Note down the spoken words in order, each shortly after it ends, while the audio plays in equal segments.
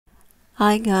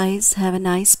Hi guys, have a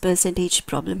nice percentage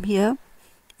problem here.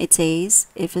 It says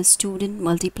if a student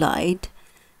multiplied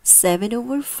 7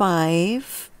 over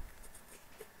 5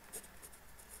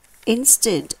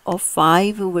 instead of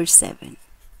 5 over 7,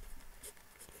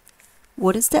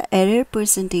 what is the error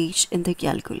percentage in the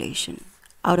calculation?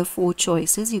 Out of 4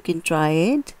 choices, you can try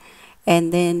it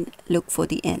and then look for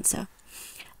the answer.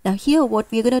 Now here what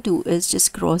we're going to do is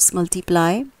just cross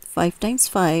multiply. 5 times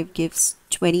 5 gives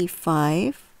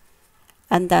 25,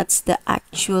 and that's the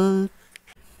actual.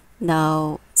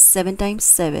 Now 7 times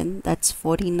 7, that's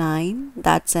 49.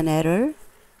 That's an error.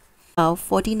 Now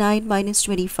 49 minus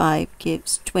 25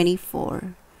 gives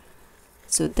 24.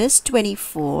 So this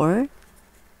 24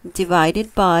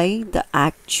 divided by the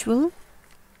actual,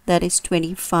 that is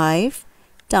 25,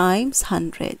 times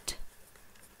 100.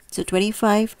 So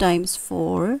 25 times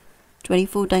 4,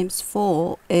 24 times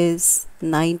 4 is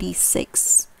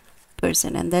 96%,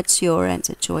 and that's your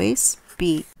answer choice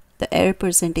B. The error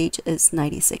percentage is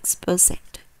 96%.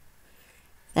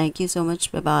 Thank you so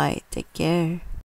much. Bye bye. Take care.